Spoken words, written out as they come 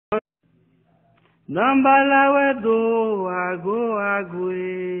Dambala Wèdo agoué.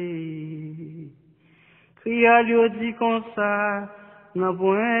 Criol yo dit comme ça, nan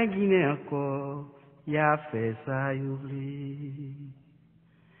point Guinée encore, y'a fait ça y'oubli.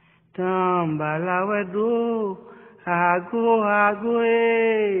 Dambala Wèdo agoué.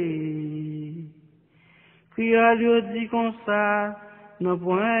 Criol yo dit comme ça, nan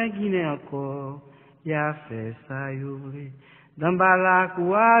point Guinée encore, y'a fait ça y'oubli. Dambala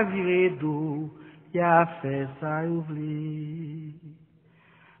quoi Wèdo, y'a fait ça y'oubli.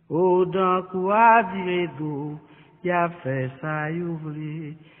 Oh, dans quoi Wèdo, y'a fait ça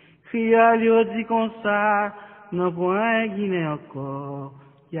y'oubli. Criol yo dit comme ça, non point Guinée encore,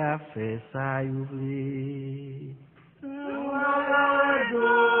 y'a fait ça y'oubli. Dambala Wèdo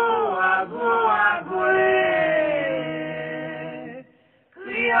agoué.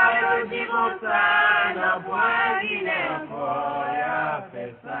 Criol yo dit comme ça, non point Guinée encore, y'a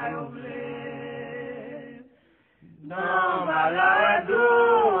fait ça y'oubli. Dambala Wèdo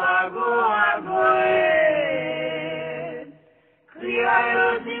agoué. Criol yo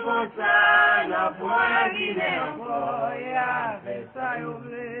dit comme ça, non point Guinée encore, y'a fait ça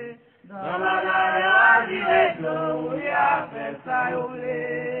y'oubli. Dambala Wèdo y'a fait ça y'oubli.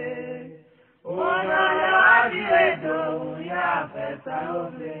 Dambala Wèdo y'a fait ça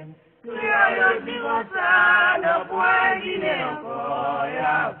y'oubli. Criol yo dit comme ça, non point Guinée encore,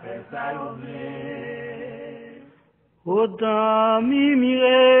 y'a fait ça y'oubli. Autant mimire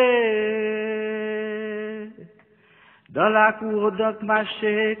dans la cour d'un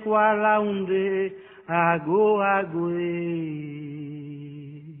marché quoi la onde agoué.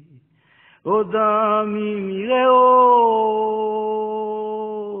 Autant mimire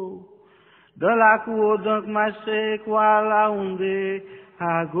dans la cour d'un marché quoi la onde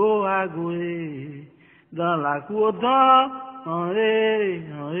agoué. Dans la cour d'un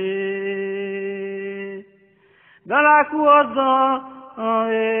dans la cour d'un,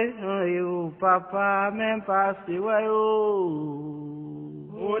 oh, papa, même pas si ouais,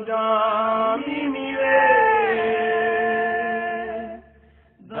 oh, dans mimire,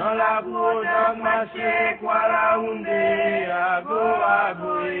 dans la cour d'un marché, quoi la onde,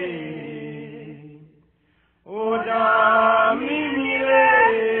 agoué. Oh, dans mimire,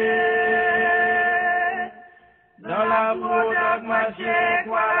 dans la cour d'un marché,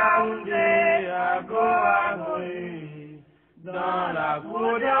 quoi la onde, agoué. Dans la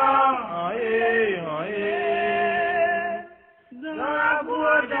cour d'un, dans la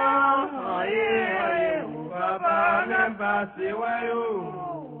cour d'un, papa même pas c'est ouais.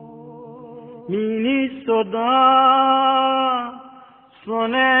 Ministre dans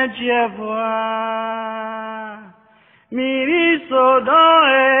son indievois, ministre dans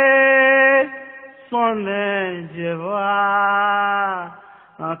son indievois,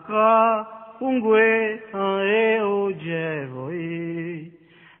 encore Ungwe en o jevoe,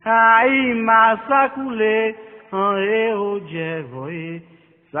 aïe massa coulé en o jevoe,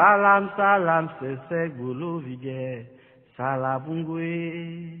 salam salam c'est boulot vigué, salabungwe.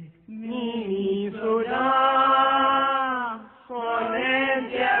 Mini soda, son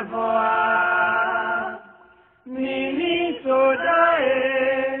indievois, mini soda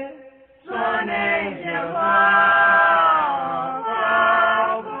son indievois.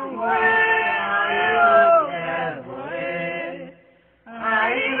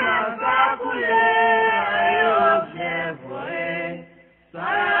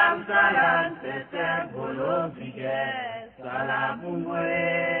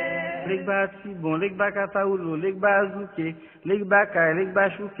 Leg ba tibon, leg ba kataoulo, leg ba zouke, leg ba kay, leg ba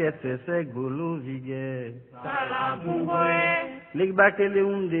chouket, c'est golo vigué. Leg ba kele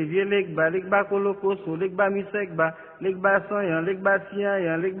unde, vie leg ba kolokoso, leg ba misek ba, leg ba sanyan, leg ba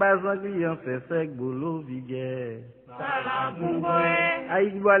tiyan, leg ba zangliyan, c'est golo vigué.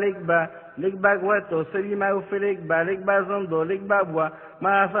 Aïk boa leg ba gweto, seli ma ou fe leg ba zando, leg ba boa,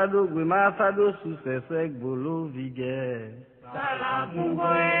 ma asado gwe, ma asado sou, c'est golo vigué.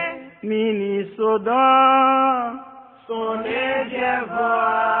 Mini sodan, son indievois,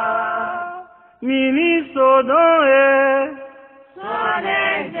 mini sodan son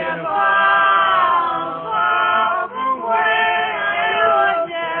indievois.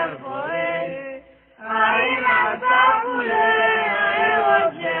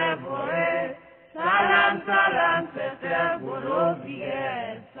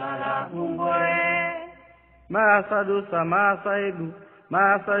 Massa dosa, massa edu,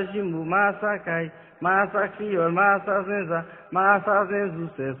 massa jimbo, massa kai, massa criol, massa zenza, massa zenzu,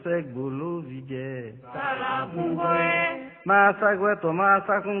 c'est bolo vigué. Massa gueto,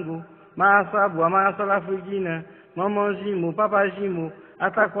 massa congo, massa bois, massa la fugina, maman jimo, papa jimo,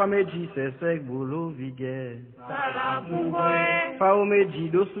 Atakwa meji sesek bolo vige. Sala kumboe. Fao meji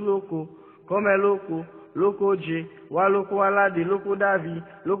dosu loko. Kome loko. Loko je. Wa loko alade. Loko davi.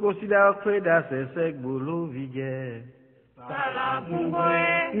 Loko sida okreda sesek bolo vige. Sala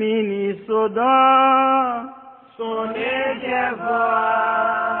kumboe. Mini sodan. Sonne jevo.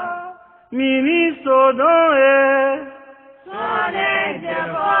 Mini sodan e. Sonne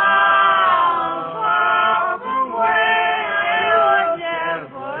jevo.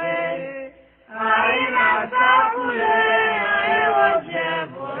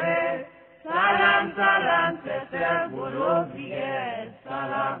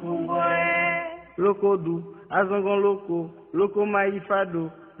 Loko du, azangon loko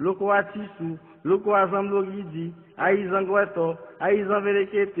maifado, loko atisu, loko azamlogidi, aizan gweto, aizan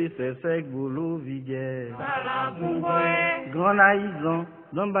velekete, sesek bolo vige. Grand aizan,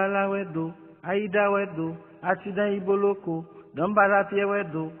 Dambala Wèdo, aida Wèdo, atidan iboloko, Dambala pie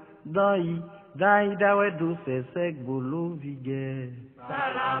Wèdo, dan ida Wèdo, sesek bolo vige.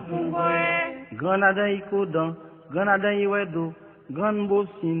 Grand adan ikodan, grand adan iwedo, grand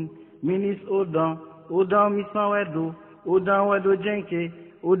bosin, minis odan misan Wèdo, odan Wèdo jenke,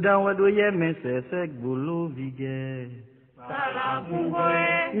 odan Wèdo yemen, sesek bolo vige.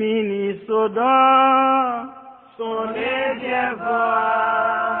 Minis odan, sonne jevo.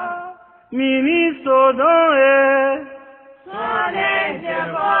 Minis odan e, sonne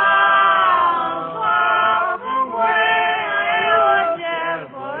jevo.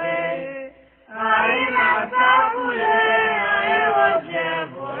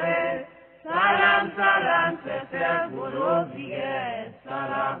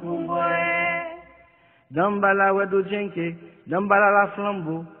 Dambala Wèdo jenke, Dambala la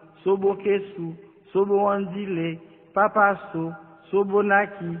flambeau, sobo kesu, sobo wandile, papaso, sobo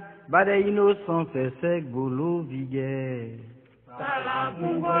naki, bade innocent, sesek bolo vige.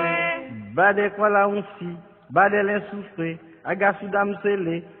 Bade kwa la unsi, bade l'insoufre, agasu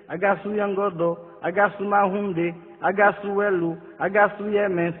damsele, agasu yangodo, agasu mahunde, agasu welo, agasu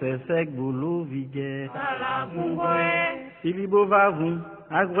yemen, sesek bolo vige. Silibo vavun,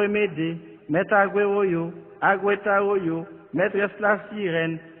 agwe mede, Maître Agüeroyo, Agüetaroyo, Maîtresse la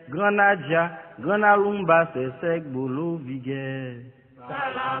sirène, Grand Nadia, Grand Alumba, sesek bolo vige.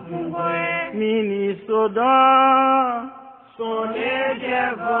 Mini sodan, sonne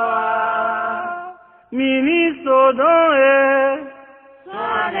jevo. Mini sodan e,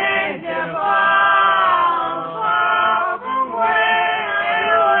 sonne jevo.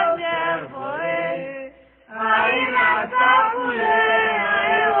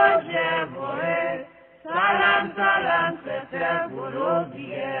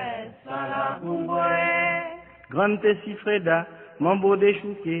 Grand Tessifreda, Mambo de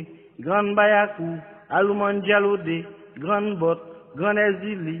Chouke, Grand Bayakou, Alouman Dialode, Grand Bot, Grand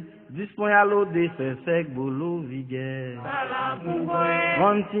Ezili, Dispoyalode, sesek bolo vige.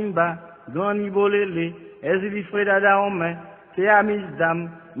 Grand Timba, Grand Ibolele, Ezili Freda Daomen, Théa Misdam,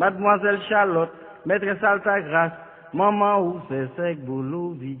 Mademoiselle Charlotte, Maîtresse Altagrace, Maman ou sesek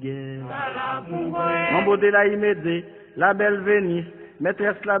bolo vige. Mambo de la Imede, La Belle Vénice,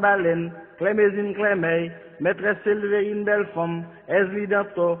 Maîtresse la Baleine, Clémésine Clémeille, Maîtresse Séverine Belfemme, Esli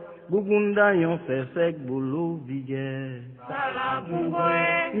Danto, Gougoundanyon, sesek bolo vige.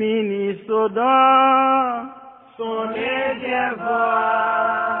 Mini sodan, sonne jevo.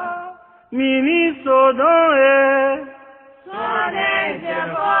 Mini sodan e, sonne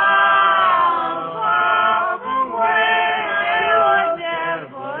jevo.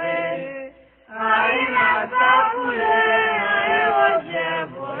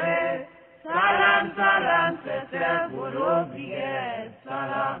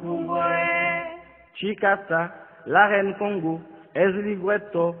 Chikata, la reine Congo, Ezili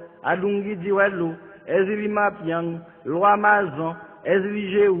Gweto, Adungi Diwelo, Ezili Mapiang, Loi Mazan, Ezili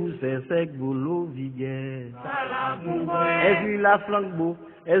Jéhou, sesek bolo vige. Ezili La Flankbo,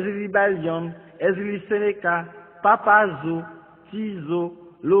 Ezili Balian, Ezili Seneka, Papazo, Tizo,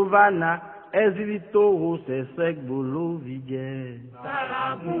 Lovana, Ezili Toro, sesek bolo vige.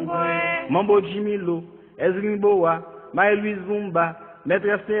 Mambo Jimilo, Ezili Boa, Maëlys Zumba,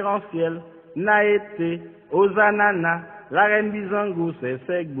 Maîtresse Séranciel, Naete, Ozanana, la reine Bizango,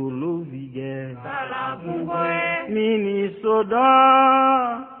 sesek bolo vige. Mini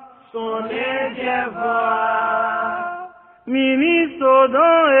sodan, sonne jevo. Mini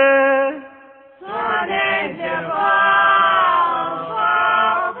sodan e, sonne jevo.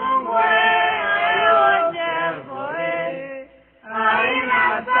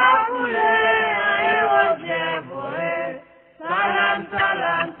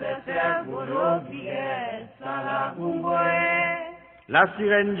 la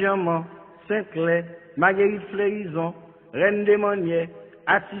sirène diamant, Saint-Clair, Marguerite Fleurison, Reine Démonier,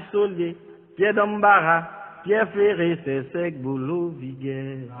 Atissolé, Pierre Dambala, Pierre Ferré, c'est sec, boulot,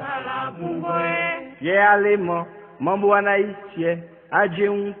 vigueur. Pierre Alément, Mambo Anaïs-Pierre,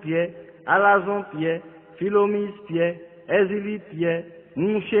 Adjeon Pierre, Alazon Pierre, Philomis Pierre, Ezili Pierre,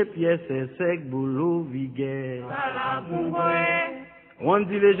 Mouché Pierre, c'est sec, boulot, vigueur. On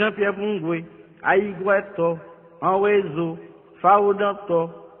dit les Jean-Pierre Pongoué, Aïgoueto, Enwezo, Faoudanto,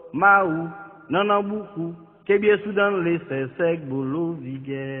 Maou, Nanamboukou, Kébie Soudan, les c'est sec, boulot,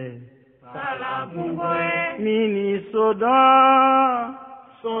 vigueur. Mini Sodan,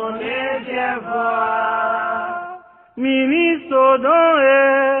 son éjevois, Mini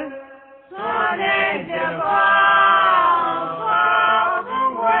Sodan, son éjevois,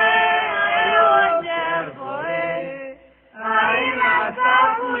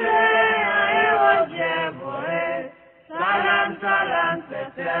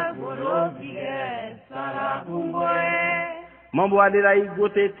 Mambo Adelaï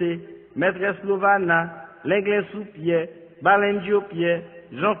Gotete, Maîtresse Slovana, L'Anglais Sous-Pied, Balendio Pierre,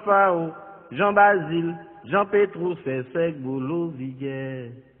 Jean Fao, Jean Basile, Jean Pétrou, c'est sec, boulot,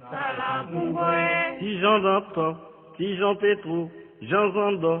 vigueur. Si Jean Danton, si Jean Pétrou, Jean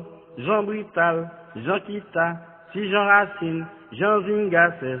Zando, Jean Brital, Jean Kita, si Jean Racine, Jean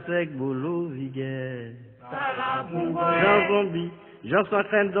Zinga, c'est sec, boulot, vigueur. Jean Zombie, Jean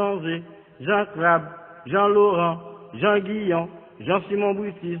Sancrin Danger, Jean Crabe, Jean Laurent, Jean Guillon, Jean Simon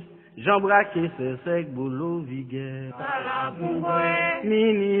Brutis, Jean Braquet, c'est sec, boulot, vigueur.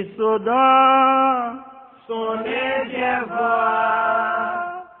 Mini Sodan, son éjevois,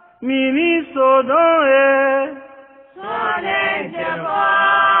 Mini Sodan, son éjevois.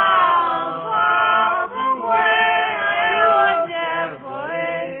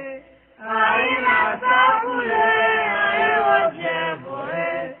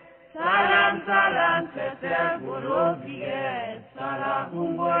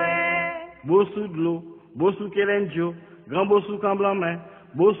 Bossou de l'eau, Bossou Kelenjo, Grand Bossou Camblanmain,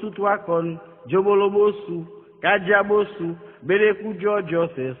 Bossou Toakon, Djobolo Bossou, Kadja Bossou, Bélékou Giorgio,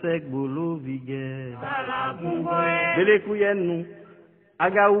 c'est sec, boulot, vigueur. Bélékou Yenou,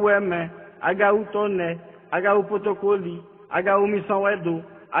 Agaou Emen, Agaou Tonnet, Agaou Potokoli, Agaou Missan Wèdo,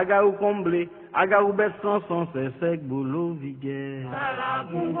 Agaou Comblé, Agaou Bête Sanson, c'est sec, boulot, vigueur.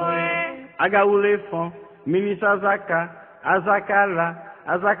 Agaou Léfant, Minis Azaka, Azakala,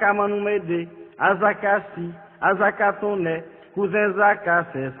 Azaka Manoumede, Azaka Si, Azaka Tonnet, Cousin Zaka,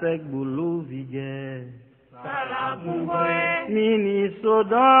 c'est sec, boulot, vigueur. Mini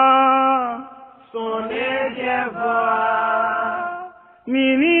Sodan, son éjevois,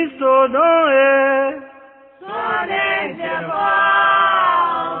 Mini Sodan, son éjevois.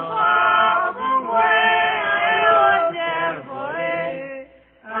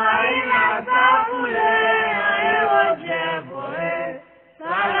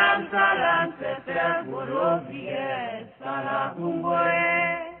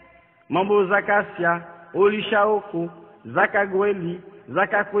 Mambo Zakasia, Olisha Oko, Zaka Gweli,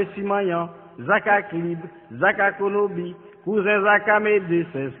 Zaka Kwesimayan, Zaka Klib, Zaka Konobi, Cousin Zaka Mede,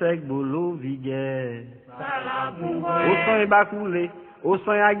 c'est sec, boulot, vigueur. Osan Bakoulé,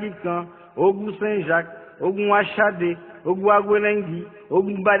 Osan Agikan, Ogou Saint-Jacques, Ogou Achade, Ogou Agwelengi,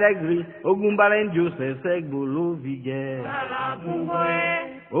 Ogou Badagri, Ogou Balendio, c'est sec, boulot, vigueur.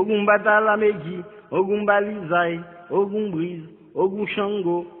 Ogou Batalamegi, Ogou Balizaï, Ogou Brise, Ogou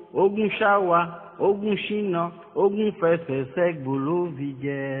Shango, Ogou Chawa, Ogou China, Ogou Fesse, sec, boulot,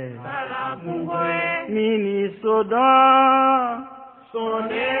 vigueur. Mini Sodan, son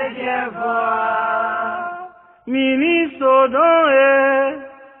éjevois, Mini Sodan,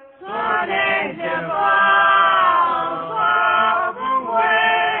 son éjevois.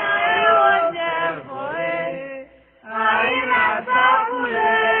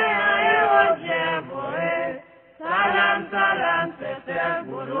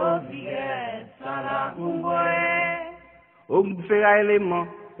 Ogun Fera Élément,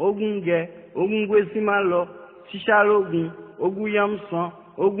 Ogun Gué, Ogun Gwesimalo, Chichalogun, Ogun Yamsan,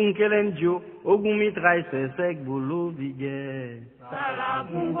 Ogun Kelendio, Ogun Mitraille, c'est sec, boulot, vigueur.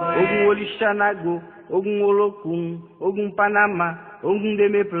 Ogun Olishanago, Ogun Olokun, Ogun Panama, Ogun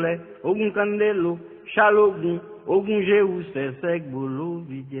Demeple, Ogun Kandelo, Chalogun, Ogun Jéhou, c'est sec, boulot,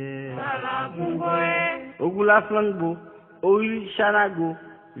 vigueur. Ogun La Flangbo, Olishanago,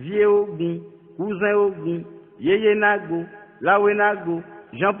 Vieux Ogun, Cousin Ogun, Yeye Nago, Lawe Nago,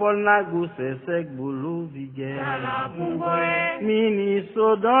 Jean-Paul Nago, c'est sec, boulot, vigueur. Mini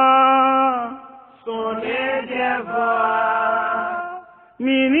Sodan, son éjevois,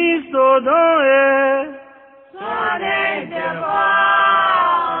 Mini Sodan, son éjevois.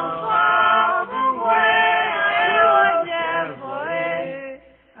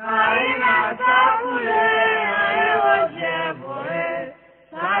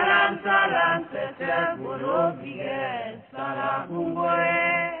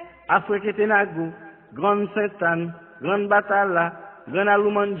 Afreketenago, Grande Sainte-Anne, Grande Batala, Grande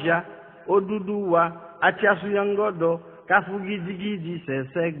Alumanja, Oduduwa, Atiasuyangodo, Kafu Gidi,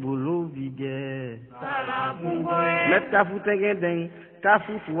 Sesek Bolo Viguer. Met Kafu Tengendeng,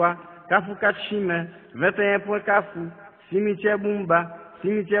 Kafu Fwa, Kafu Kachime, 21 points Kafu, Cimetière Bumba,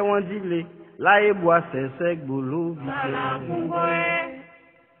 Cimetière Wandile, Laebois, Sesek Bolo Viguer.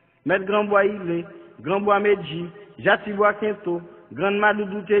 Met Grand Bois Ile, Grand Bois Medji, Jatibois Kento, Grande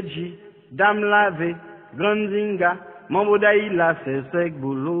Madoudou Teji, Dame Lave, Grande Zinga, Mambodaïla, Sesek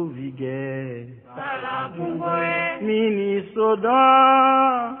Bolo Viguer. Mini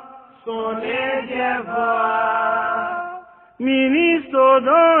Sodan, Sonne Dieva, Mini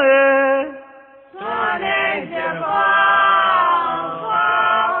Sodan, Sonne Dieva,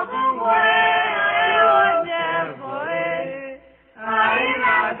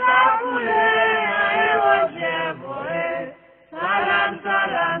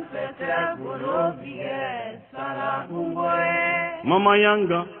 Maman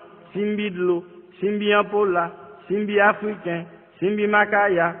Yanga, Simbi Dlo, Simbi Ampola, Simbi Africain, Simbi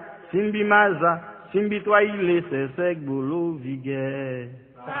Makaya, Simbi Maza, Simbi Toile, Sesek Bolo Viguer.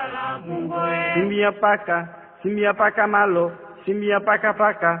 Simbi Apaka, Simbi Apaka Malo, Simbi Apaka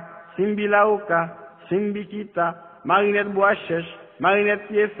Paka, Simbi Laoka, Simbi Kita, Marinette Boachèche, Marinette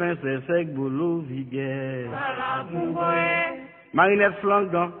Piefin, Sesek Bolo Viguer. Marinette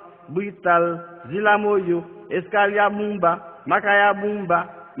Flangan, Brital, Zilamoyo, Escalia Bumba, Makaya Bumba,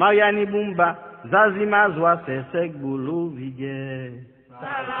 Mariani Bumba, Zazi Mazwa, Sesek Bolo Viguer.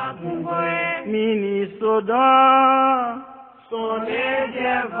 Mini Sodan, Sonne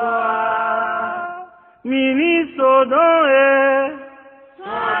Dieva, Mini Sodan,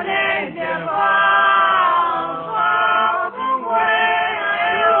 Sonne Dieva,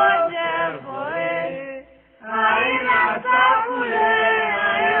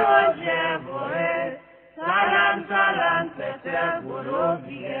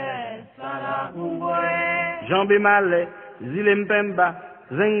 Jean Bemale, Zile Mpemba,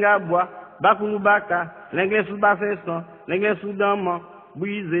 Zengabwa, Bakulubaka, l'anglais sous Bafesson, l'anglais sous Daman,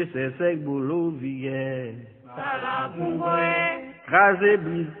 Brisé, Sesek Bolo Viguer. Rasé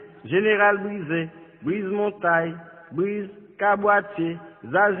Brise, Général Brisé, Brise Montaille, Brise Kaboitier,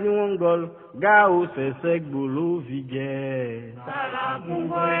 Zazi Wongol, Gao, Sesek Bolo Viguer.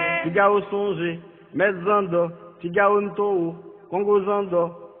 Tigao Songe, Metzando, Tigao Ntoo, Congo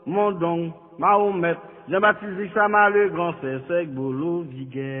Zando, Mondong, Mahomet, Jean-Baptiste Sama le Grand, Sesek Bolo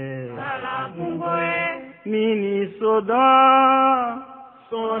Viguer. Mini Sodan,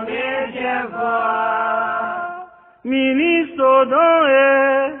 Sonne Dieva, Mini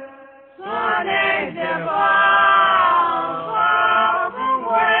Sodan, Sonne Dieva,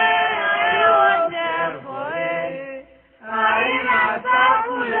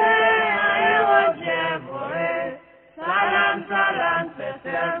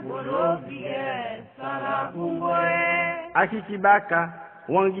 Akikibaka,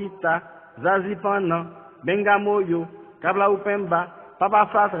 Wangita, Zazipana, Bengamoyo, Kabla Upemba, Papa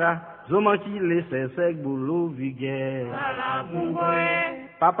Fatra, Zomankile, Sesek Bolo Viguer.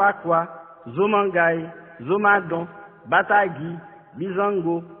 Papa Kwa, Zomangay, Zomadon, Batagi,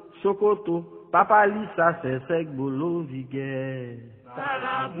 Bizango, Sokoto, Papa Lisa, Sesek Bolo Viguer.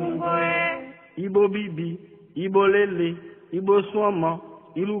 Ibo Bibi, Ibo Lele, Ibo Swama,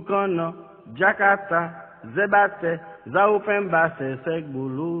 Ilukana, Jakarta, Zebate, Zaopemba, Sesek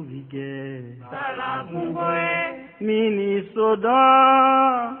Bolo Viguer. Mini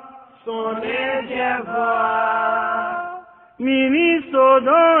Sodan, Sonne Dieva, Mini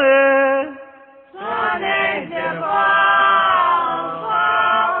Sodan, Sonne Dieva,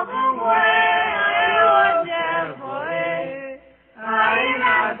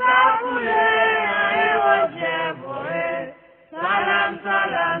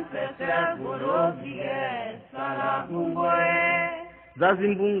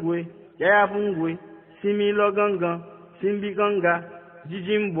 Zazimbungwe, Yayabungwe, Simi Logangan, Simbi Ganga,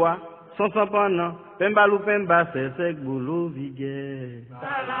 Jijimbwa, Sonsampana, Pemba Lupemba, Sesek Bolo Viguer.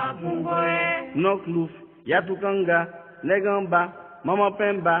 Noklouf, Yatukanga, Legamba, Mama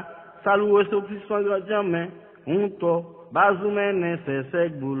Pemba, Salou Sopis Fangradjamen, Unto, Bazumene,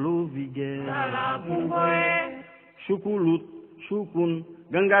 Sesek Bolo Viguer. Choukulut, Choukun,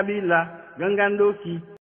 Gangabila, Gangandoki,